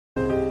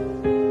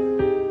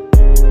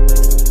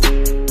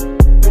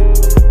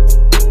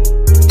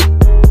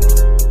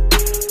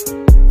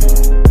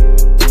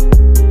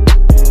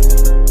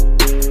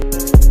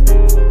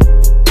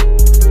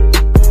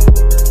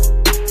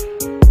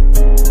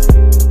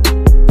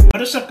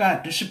What's up,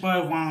 guys? This your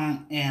boy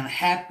Juan, and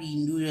Happy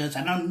New Year's.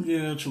 I know New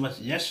Year's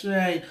was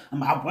yesterday.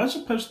 I was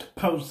supposed to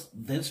post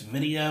this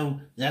video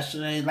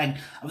yesterday. Like,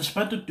 I was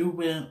supposed to do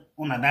it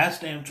on the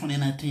last day of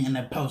 2019 and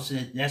I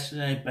posted it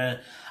yesterday,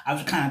 but I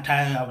was kind of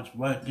tired. I was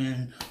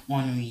working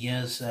on New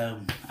Year's, so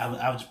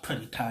I was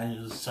pretty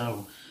tired.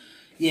 So,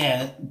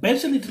 yeah,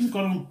 basically this is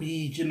going to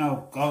be,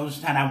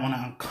 goals that I want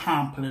to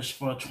accomplish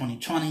for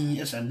 2020.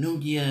 It's a new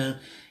year,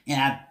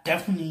 and I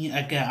definitely,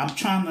 again, I'm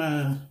trying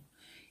to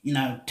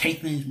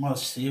take things more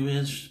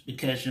serious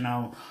because, again,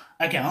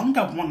 I only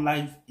got one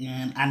life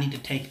and I need to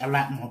take a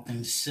lot more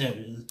things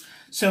serious.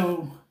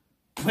 So,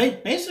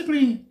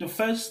 basically, the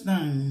first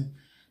thing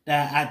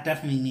that I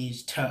definitely need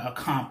to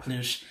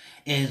accomplish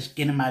is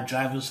getting my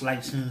driver's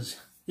license.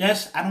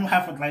 Yes, I don't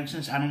have a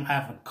license. I don't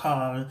have a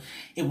car.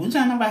 The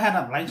reason I never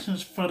had a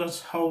license for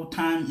this whole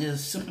time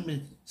is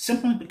simply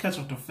because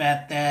of the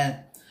fact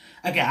that,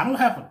 again, I don't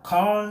have a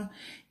car,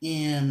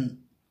 and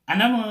I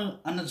never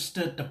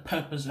understood the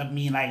purpose of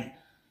me,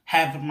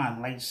 having my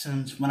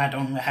license when I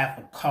don't even have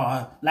a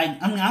car. I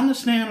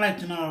understand,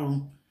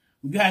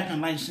 you have your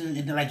license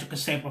and then, you can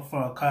save up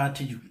for a car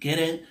till you get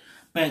it.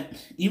 But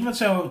even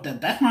so,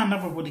 that's why I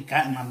never really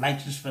gotten my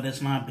license for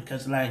this long,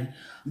 because, I'm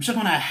just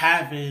going to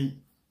have it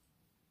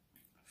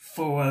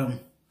for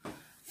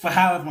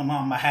however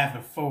long I have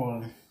it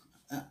for,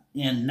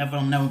 and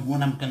never know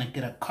when I'm going to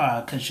get a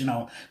car, because,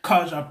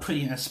 cars are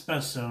pretty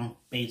expensive,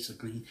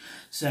 basically.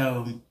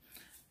 So,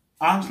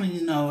 honestly,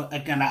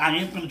 again, I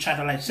am going to try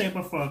to, save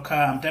up for a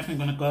car. I'm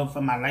definitely going to go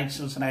for my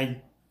license,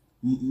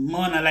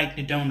 more than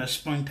likely during the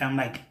springtime,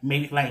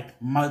 maybe,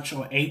 March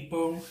or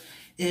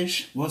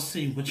April-ish. We'll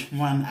see which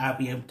one I'll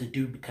be able to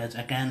do, because,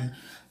 again,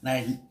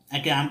 I'm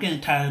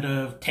getting tired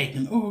of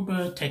taking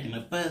Uber, taking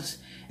a bus,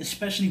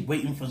 especially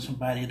waiting for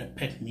somebody to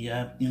pick me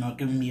up,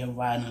 giving me a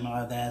ride and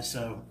all that.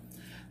 So,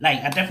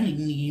 I definitely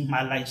need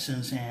my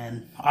license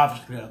and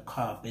obviously a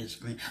car,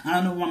 basically. I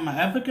don't know when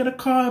I'll ever get a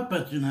car,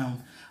 but,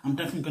 I'm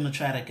definitely going to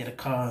try to get a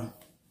car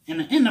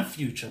in the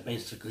future,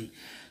 basically.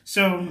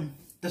 So,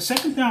 the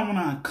second thing I want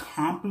to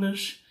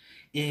accomplish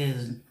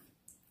is,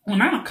 well,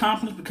 not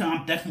accomplish because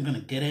I'm definitely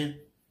going to get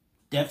it,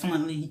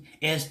 definitely,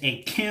 is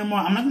a camera.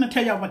 I'm not going to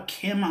tell y'all what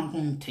camera I'm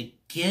going to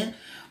get,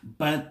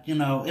 but,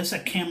 it's a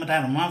camera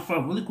that I want for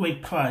a really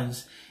great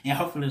price, and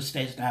hopefully it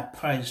stays that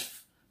price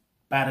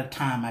by the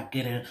time I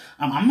get it.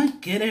 I'm gonna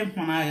get it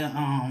when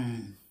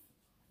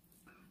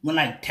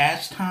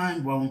tax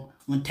time,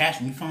 when tax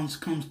refunds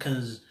comes,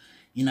 because,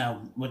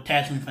 with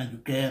tax refunds you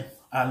get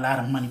a lot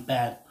of money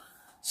back,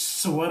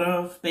 sort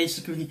of,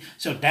 basically.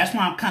 So that's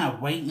why I'm kind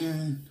of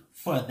waiting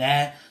for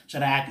that, so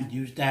that I can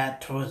use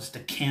that towards the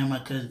camera,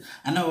 because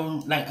I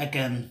know,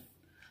 again,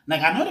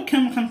 I know the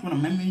camera comes with a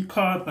memory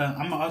card, but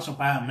I'm gonna also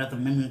buy another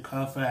memory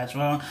card for that as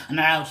well.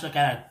 And I also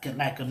gotta get,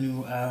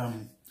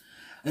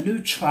 a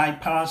new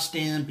tripod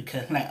stand,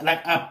 because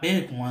a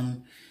big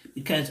one,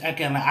 because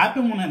again, I've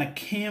been wanting a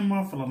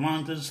camera for the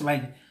longest.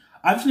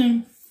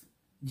 Obviously,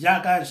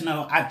 y'all guys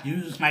know I've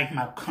used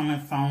my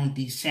current phone,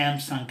 the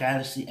Samsung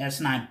Galaxy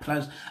S9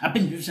 Plus. I've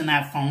been using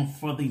that phone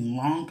for the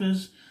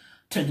longest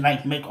to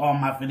make all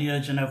my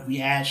videos,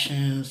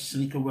 reactions,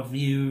 sneaker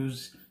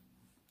reviews.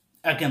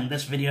 Again,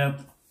 this video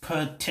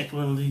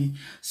particularly.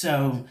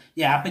 So,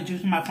 yeah, I've been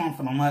using my phone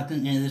for the month,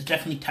 and it's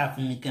definitely time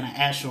for me to get an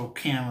actual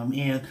camera.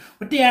 And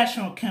with the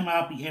actual camera,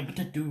 I'll be able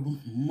to do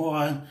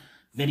more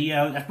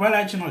videos, as well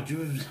as,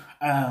 use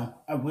a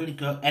really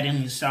good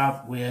editing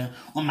software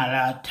on my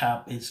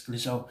laptop, basically.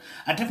 So,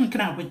 I definitely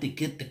cannot wait to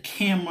get the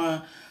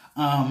camera.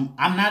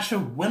 I'm not sure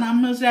when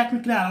I'm exactly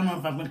get it. I don't know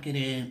if I'm going to get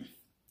it.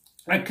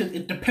 Cause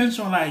it depends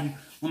on,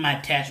 when my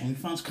tax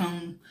refunds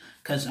come.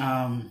 Because,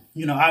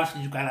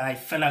 obviously you gotta,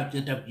 fill out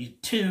your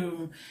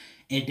W-2,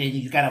 and then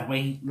you gotta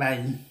wait,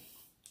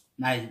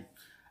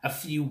 a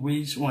few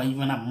weeks or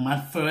even a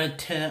month for it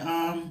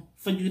to,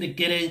 for you to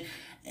get it.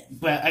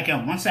 But,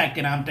 again, once I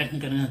get it, I'm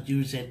definitely gonna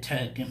use it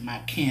to get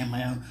my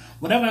camera.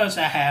 Whatever else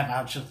I have,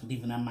 I'll just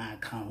leave it in my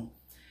account.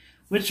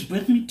 Which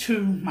brings me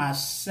to my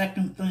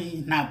second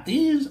thing. Now,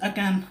 these,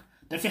 again,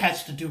 definitely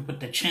has to do with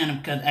the channel,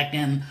 because,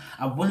 again,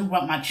 I really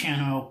want my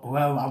channel to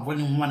grow. I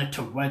really want it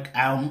to work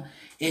out.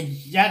 And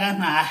y'all guys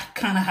know I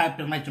kind of have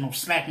been,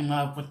 slacking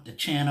up with the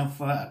channel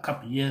for a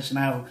couple of years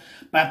now.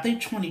 But I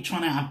think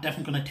 2020, I'm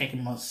definitely going to take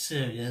it more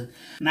serious.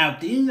 Now,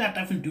 things I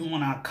definitely do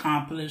want to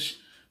accomplish,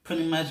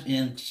 pretty much,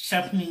 and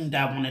something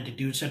that I wanted to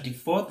do. So the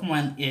fourth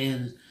one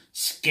is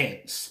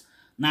skits.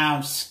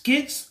 Now,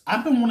 skits,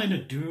 I've been wanting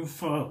to do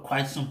for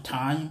quite some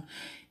time.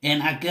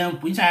 And again,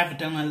 we haven't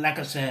done it, like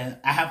I said,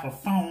 I have a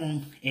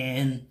phone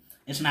and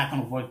it's not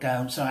going to work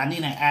out. So I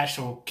need an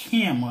actual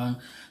camera.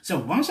 So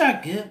once I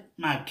get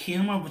my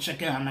camera, which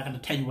again, I'm not going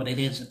to tell you what it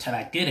is until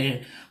I get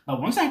it. But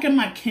once I get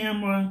my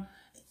camera,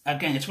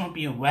 again, it's going to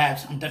be a wrap.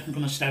 I'm definitely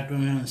going to start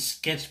doing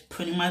skits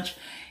pretty much.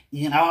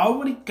 And I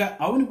already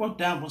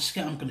worked out what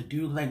skit I'm going to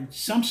do.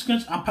 Some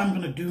skits I'm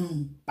probably going to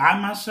do by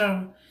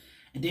myself.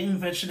 And then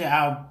eventually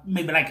I'll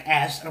maybe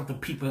ask other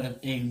people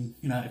if they,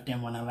 if they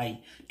want to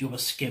do a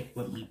skit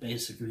with me,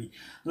 basically.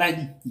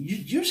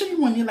 Usually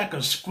when you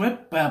a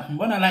script, but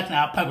more than likely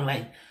I'll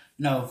probably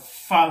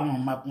follow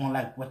them up on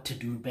like what to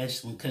do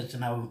basically. Because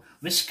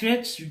with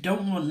scripts, you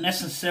don't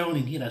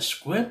necessarily need a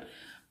script,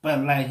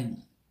 but like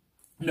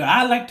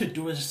I like to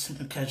do it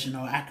simply because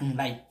I can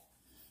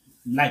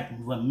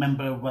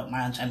remember what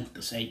my intended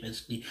to say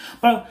basically.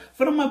 But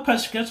for the most part,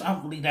 scripts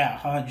aren't really that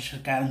hard. You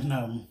just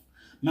gotta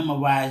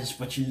memorize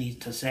what you need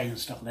to say and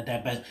stuff like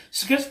that. But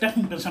scripts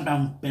definitely been something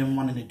I've been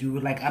wanting to do.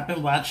 Like I've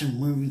been watching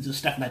movies and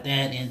stuff like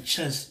that, and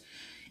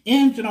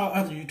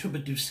other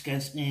YouTubers do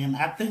skits, and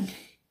I think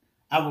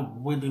I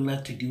would really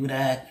love to do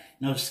that.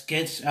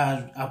 Skits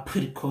are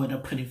pretty cool, they're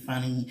pretty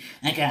funny.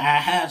 Again, I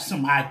have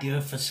some idea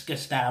for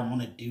skits that I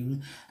want to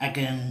do.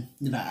 Again,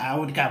 I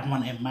already got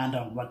one in mind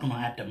that I'm working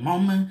on at the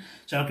moment.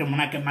 So again, when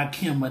I get my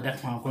camera,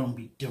 that's what I'm going to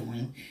be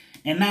doing.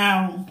 And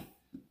now,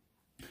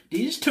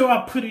 these two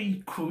are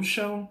pretty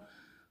crucial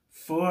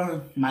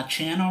for my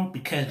channel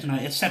because,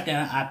 it's something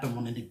I've been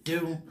wanting to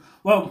do.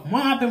 Well,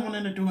 one I've been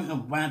wanting to do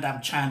and one that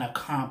I'm trying to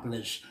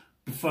accomplish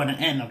before the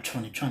end of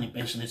 2020,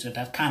 basically. So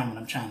that's kind of what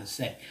I'm trying to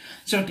say.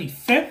 So the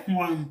fifth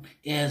one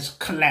is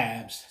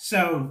collabs.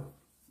 So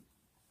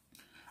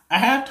I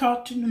have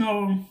talked to,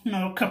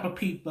 a couple of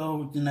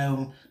people,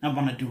 that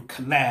want to do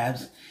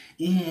collabs.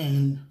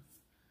 And,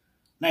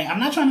 I'm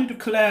not trying to do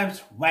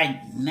collabs right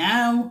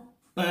now,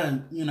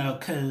 but,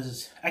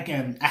 because,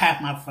 again, I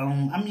have my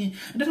phone. I mean,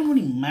 it doesn't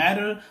really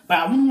matter, but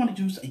I really want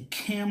to use a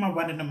camera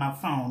rather than my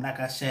phone, like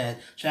I said,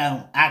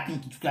 so I can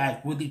get you guys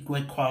really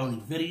great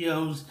quality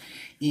videos.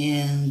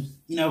 And,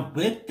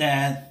 with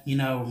that,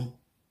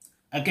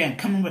 again,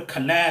 coming with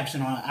collabs,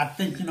 I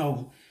think,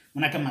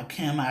 when I get my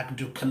camera, I can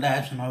do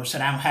collabs, so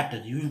that I don't have to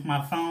use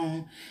my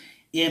phone.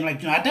 And, I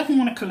definitely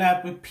want to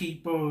collab with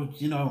people,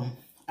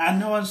 I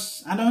know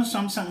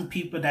some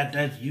people that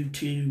does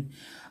YouTube,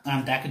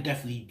 that I could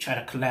definitely try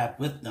to collab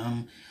with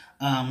them.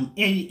 And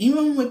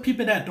even with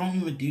people that don't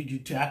even do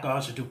YouTube, I could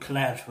also do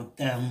collabs with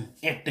them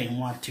if they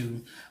want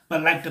to.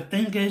 But, the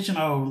thing is,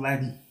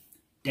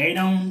 they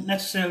don't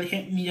necessarily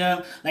hit me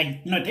up.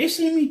 They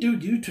see me do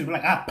YouTube.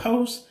 I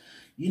post,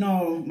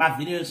 my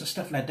videos and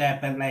stuff like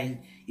that. But,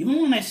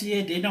 even when I see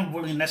it, they don't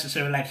really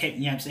necessarily, hit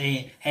me up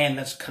saying, hey,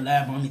 let's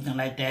collab or anything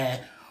like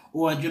that.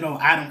 Or,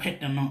 I don't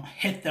hit them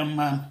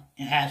up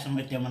and ask them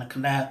if they want to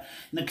collab.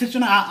 Because,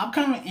 I'm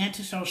kind of an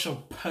antisocial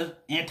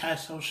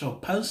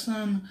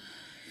person.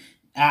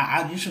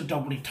 I usually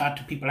don't really talk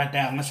to people like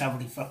that unless I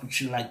really fuck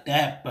with you like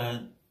that.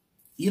 But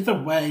either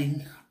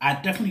way, I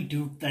definitely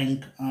do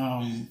think,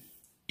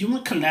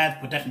 doing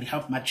collabs will definitely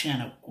help my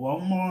channel grow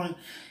more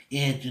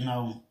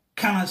and,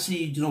 kind of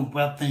see,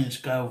 where things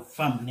go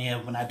from there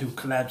when I do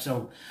collabs.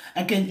 So,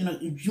 again,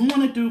 if you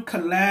want to do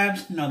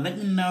collabs, let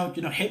me know,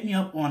 hit me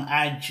up on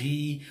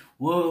IG.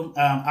 Well,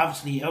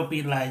 obviously, it'll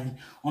be,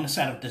 on the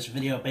side of this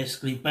video,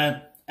 basically.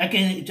 But,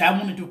 again, if I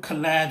want to do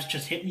collabs,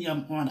 just hit me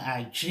up on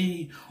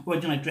IG. Or,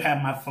 if you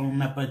have my phone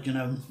number,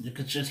 you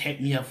could just hit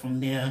me up from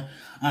there.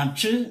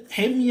 Just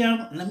hit me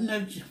up. Let me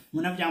know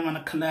whenever y'all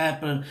want to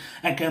collab. But,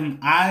 again,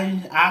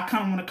 I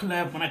kind of want to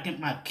collab when I get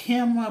my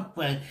camera.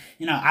 But,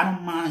 I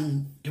don't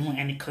mind doing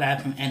any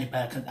collabs from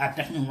anybody. Because I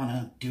definitely want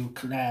to do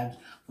collabs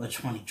for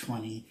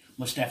 2020.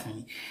 Most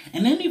definitely.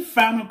 And then the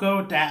final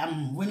goal that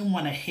I really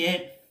want to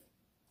hit,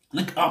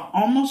 I'm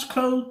almost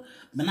close,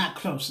 but not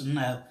close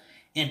enough.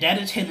 And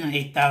that is hitting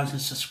 8,000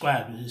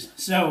 subscribers.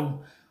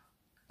 So,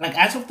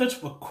 as of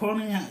this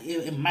recording,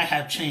 it might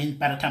have changed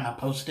by the time I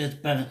post this,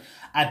 but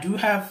I do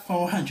have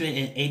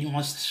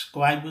 481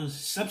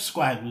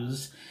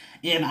 subscribers,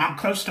 and I'm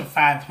close to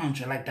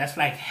 500. That's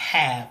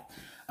half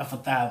of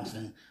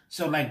 1,000.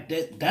 So,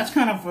 that's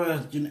kind of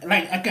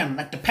again,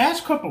 the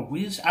past couple of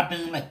weeks, I've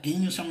been,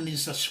 gaining some of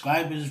these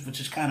subscribers, which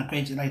is kind of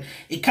crazy.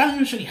 It kind of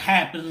usually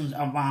happens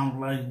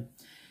around,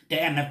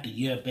 the end of the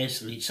year,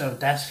 basically. So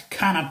that's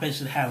kind of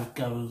basically how it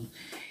goes.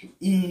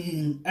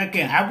 And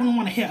again, I really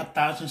want to hit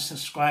 1,000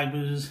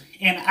 subscribers.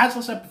 And as I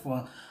said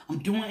before, I'm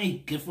doing a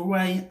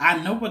giveaway. I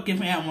know what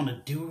giveaway I want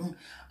to do.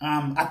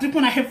 I think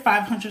when I hit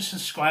 500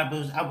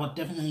 subscribers, I will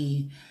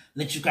definitely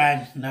let you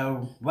guys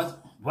know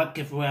what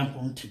giveaway I'm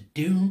going to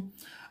do.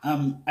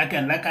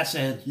 Again, like I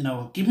said,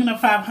 give me the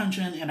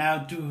 500 and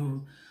I'll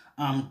do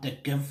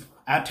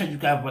I'll tell you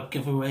guys what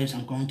giveaways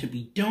I'm going to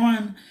be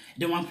doing.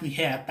 Then once we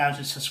hit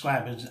 1,000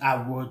 subscribers, I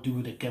will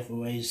do the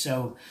giveaways.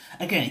 So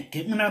again,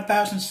 give me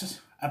 1,000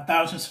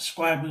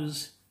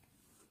 subscribers,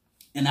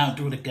 and I'll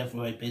do the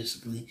giveaway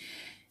basically.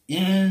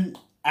 And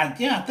I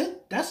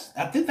think that's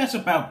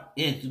about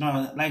it.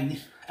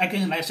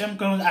 Again, some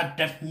goals I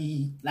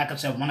definitely, like I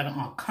said, want to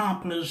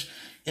accomplish.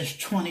 It's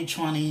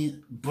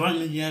 2020, brand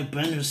new year,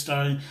 brand new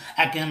story.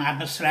 Again, I've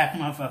been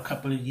slacking off for a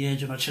couple of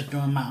years, just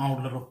doing my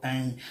own little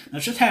thing.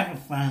 Just having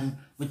fun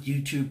with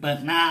YouTube.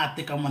 But now I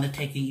think I want to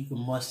take it even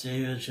more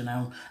serious,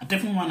 I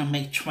definitely want to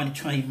make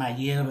 2020 my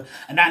year.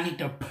 And I need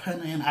to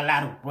put in a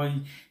lot of work.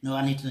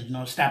 I need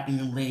to, stop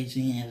being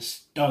lazy and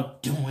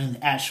start doing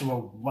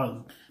actual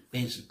work,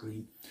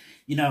 basically.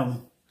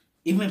 Even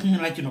if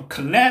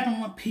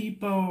collabing with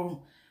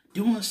people,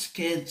 doing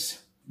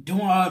skits,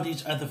 doing all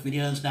these other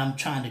videos that I'm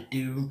trying to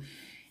do.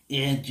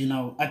 And,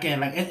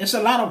 again, it's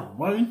a lot of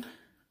work.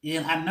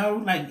 And I know,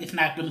 like, it's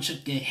not gonna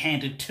just get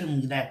handed to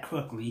me that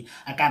quickly.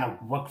 I gotta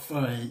work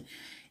for it.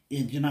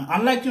 And,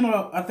 unlike,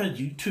 other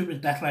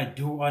YouTubers that, like,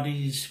 do all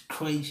these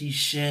crazy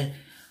shit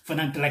for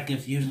them to, like, get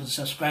views and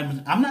subscribers,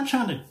 I'm not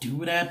trying to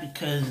do that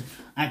because,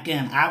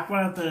 again, I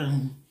want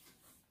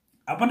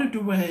to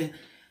do it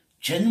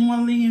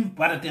genuinely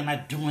rather than,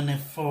 like, doing it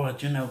for,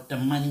 the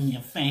money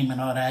and fame and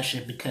all that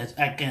shit because,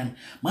 again,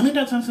 money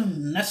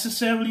doesn't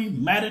necessarily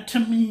matter to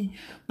me,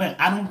 but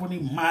I don't really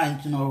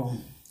mind,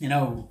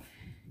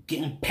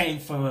 getting paid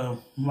for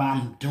what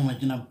I'm doing,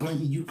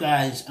 bringing you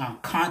guys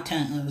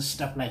content and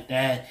stuff like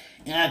that.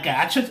 And again,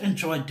 I just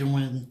enjoy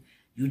doing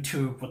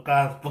YouTube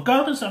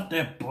regardless of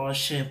their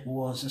bullshit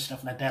rules and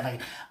stuff like that.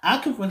 Like, I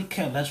could really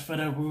care less for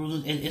the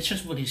rules. It's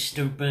just really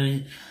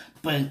stupid.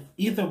 But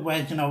either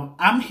way,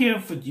 I'm here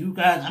for you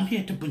guys. I'm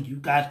here to bring you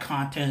guys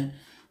content,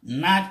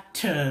 not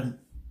to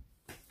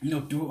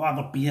do all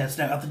the BS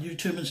that other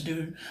YouTubers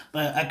do.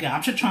 But again,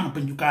 I'm just trying to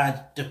bring you guys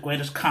the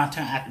greatest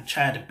content I can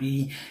try to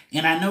be.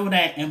 And I know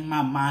that in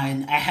my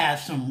mind, I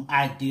have some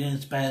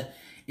ideas, but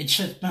it's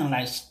just been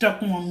like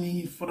stuck on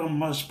me for the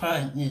most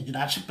part. And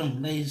I've just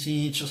been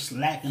lazy, just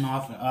slacking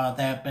off and all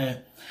that.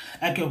 But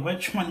again, with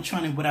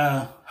 2020, with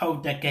a whole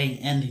decade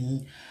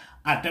ending,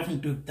 I definitely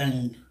do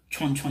think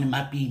 2020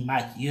 might be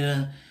my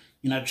year.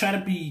 Try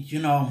to be,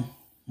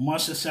 more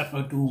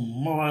successful, do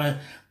more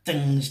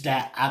things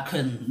that I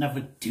could never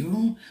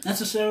do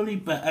necessarily,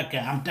 but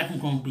again, I'm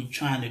definitely going to be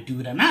trying to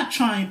do that. Not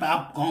trying, but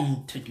I'm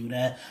going to do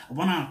that. I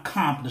want to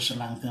accomplish a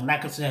lot of things.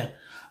 Like I said,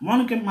 I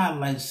want to get my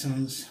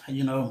license, I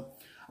want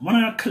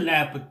to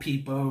collab with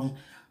people,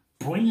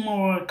 bring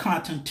more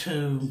content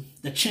to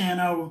the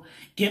channel,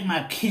 get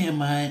my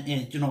camera,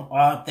 and,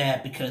 all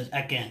that, because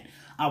again,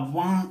 I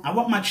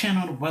want my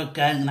channel to work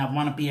out, and I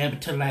want to be able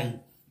to,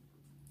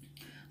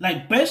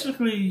 like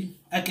basically,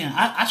 again,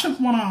 I just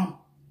want to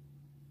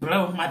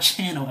blow my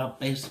channel up,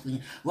 basically.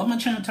 I want my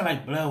channel to,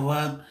 like, blow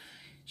up,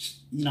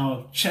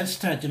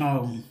 just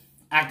to,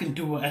 I can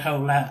do a whole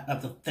lot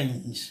of the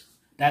things.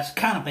 That's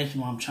kind of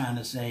basically what I'm trying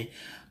to say.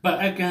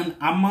 But again,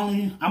 I'm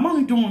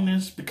only doing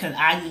this because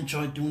I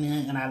enjoy doing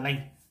it, and I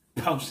like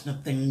posting the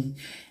things,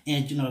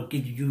 and,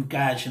 give you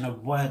guys,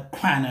 what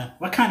kind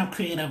of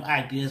creative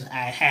ideas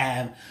I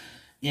have.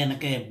 And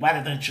again,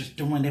 rather than just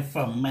doing it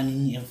for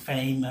money and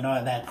fame and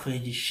all that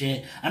crazy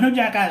shit. I know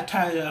y'all got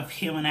tired of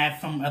hearing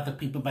that from other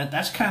people, but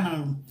that's kind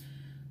of,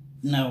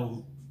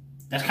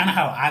 that's kind of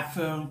how I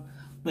feel.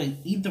 But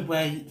either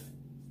way,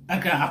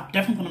 again, I'm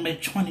definitely going to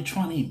make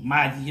 2020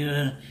 my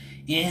year.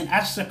 And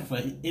as I said before,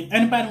 if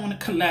anybody want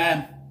to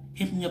collab,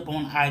 hit me up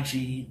on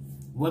IG.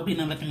 We'll be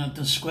in the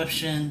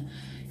description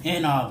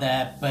and all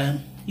that. But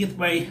either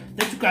way,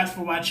 thank you guys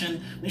for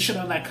watching. Make sure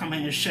to like,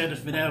 comment, and share this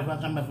video. If you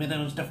like my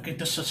videos, don't forget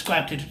to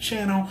subscribe to the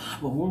channel.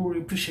 But we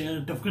really appreciate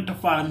it. Don't forget to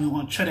follow me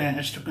on Twitter and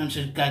Instagram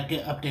so you guys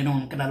get updated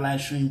on get a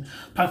live stream,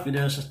 post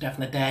videos, and stuff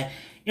like that.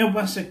 And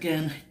once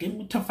again, get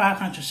me to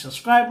 500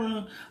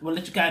 subscribers. We'll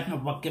let you guys know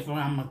what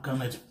giveaway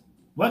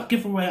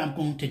I'm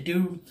going to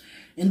do.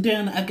 And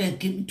then again,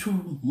 get me to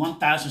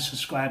 1,000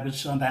 subscribers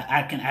so that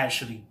I can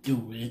actually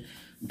do it.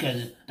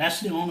 Because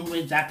that's the only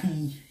way I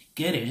can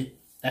get it.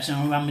 That's the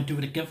only way I'm going to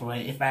do the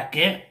giveaway. If I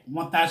get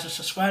 1,000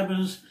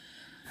 subscribers,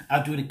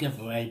 I'll do the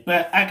giveaway.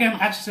 But again,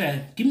 as I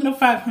said, give me the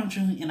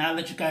 500 and I'll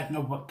let you guys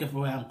know what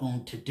giveaway I'm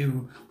going to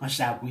do once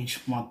I reach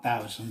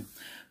 1,000.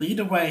 But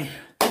either way,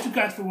 thank you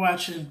guys for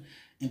watching,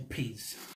 and peace.